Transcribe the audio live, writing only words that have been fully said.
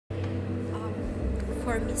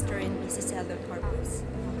for Mr. and Mrs. Elder Corpus.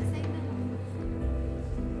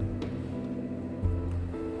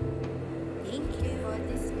 Thank you.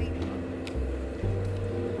 This week.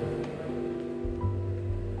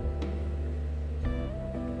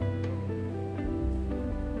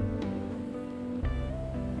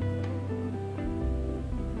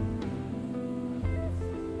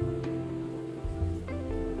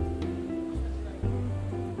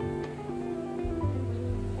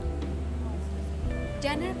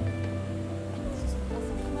 Janet?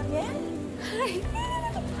 Mariel? Hi!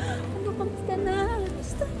 Ano bang ka na?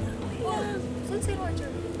 Basta na. Saan si Roger?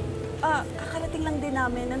 Kakarating lang din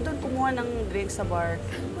namin. Nandun kumuha ng drink sa bar.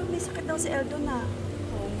 May sakit daw si Eldon na.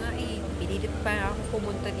 Oo nga eh. Pinilit pa ako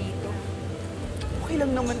pumunta dito. Okay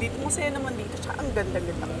lang naman dito. Masaya naman dito. Tsaka ang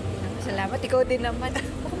ganda-ganda ko. Salamat. Ikaw din naman.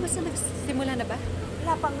 Baka mas nagsimula na ba?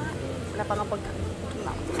 Wala pa nga. Wala pa nga pagkain.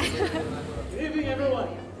 Good evening, everyone.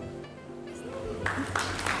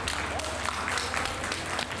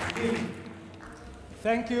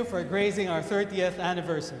 Thank you for gracing our 30th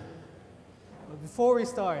anniversary. But before we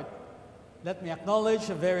start, let me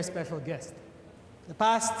acknowledge a very special guest. The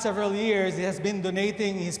past several years, he has been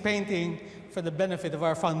donating his painting for the benefit of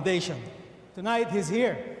our foundation. Tonight, he's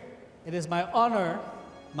here. It is my honor,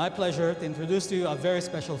 my pleasure to introduce to you a very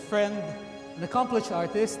special friend, an accomplished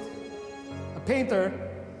artist, a painter,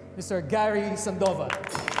 Mr. Gary Sandoval.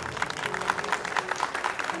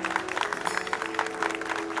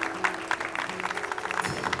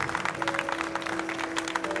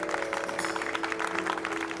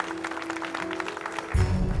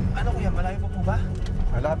 Malayo pa po ba?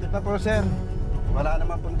 Malapit na po, sir. Wala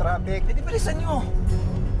naman pong traffic. Eh, di bilisan nyo.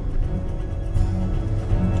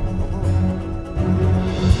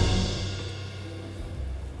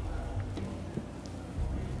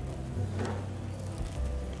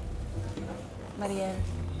 Mariel,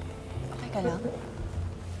 okay ka lang?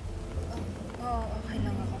 Oo, okay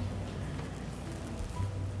lang ako.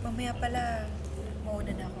 Mamaya pala,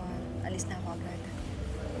 mauna na ako. Alis na ako agad.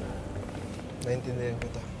 Naintindihan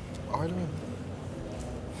kita. Okay lang yun.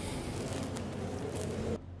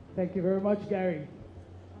 Thank you very much, Gary.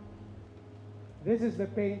 This is the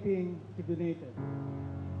painting he donated.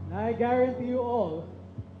 And I guarantee you all,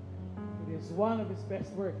 it is one of his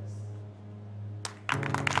best works.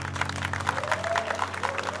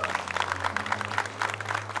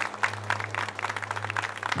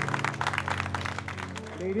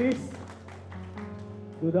 Ladies,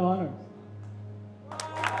 do the honors.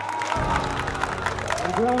 A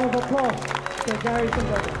round of applause for Gary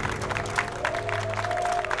Sandoval.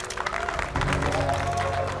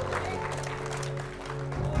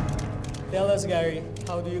 Tell us, Gary,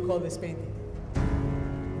 how do you call this painting?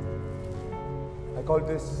 I call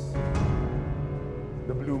this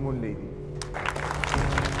the Blue Moon Lady.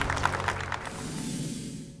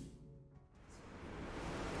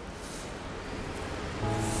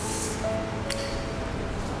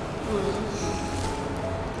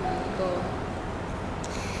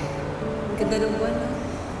 Ang ganda ng buwan, no?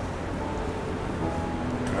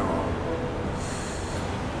 Alam mo,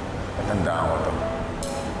 natandaan ko to.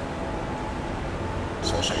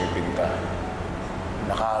 So siya ipinta.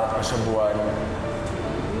 Nakaharap ka sa buwan,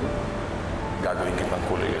 gagawin kitang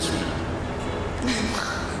kulay asul.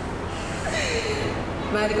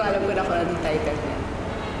 Mahal ko, alam ko na kung anong title niya.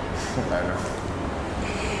 Ano?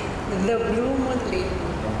 The Blue Moon Lady.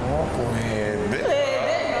 Oo, pwede. Pwede,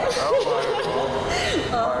 no?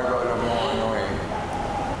 Mahal ko, alam mo ano eh.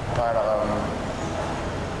 Para kang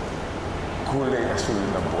kulay asul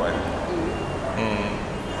na buwan.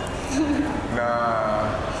 Na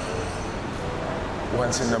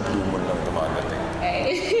once in a blue moon lang dumadating.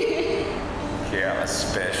 Kaya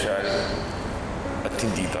special at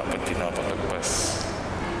hindi dapat pinapatagpas.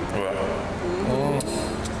 Diba?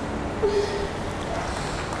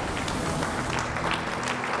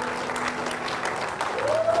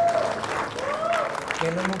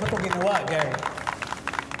 Kailan mo ba ito ginawa, Gary?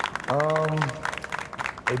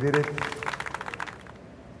 I did it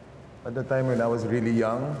at the time when I was really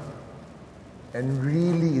young and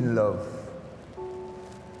really in love.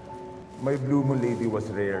 My Blue Moon Lady was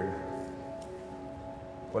rare.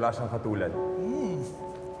 Wala siyang katulad.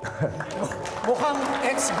 Mukhang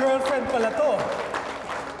ex-girlfriend pala to.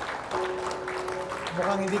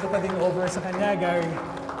 Mukhang hindi ka pa din over sa kanya, Gary.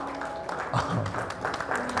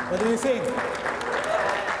 What do you think?